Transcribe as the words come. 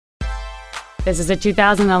This is a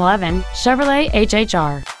 2011 Chevrolet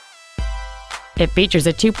HHR. It features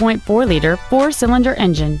a 2.4-liter four-cylinder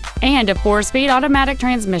engine and a 4-speed automatic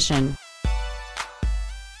transmission.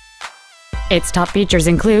 Its top features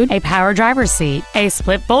include a power driver's seat, a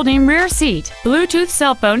split folding rear seat, Bluetooth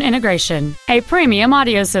cell phone integration, a premium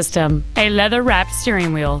audio system, a leather-wrapped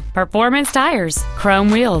steering wheel, performance tires,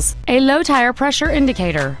 chrome wheels, a low tire pressure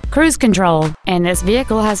indicator, cruise control, and this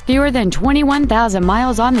vehicle has fewer than 21,000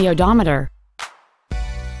 miles on the odometer.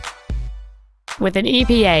 With an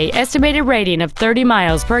EPA estimated rating of 30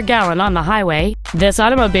 miles per gallon on the highway, this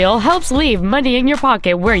automobile helps leave money in your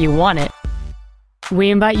pocket where you want it. We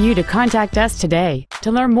invite you to contact us today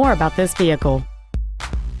to learn more about this vehicle.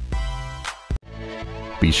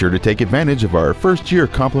 Be sure to take advantage of our first-year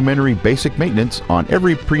complimentary basic maintenance on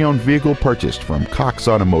every pre-owned vehicle purchased from Cox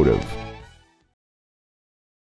Automotive.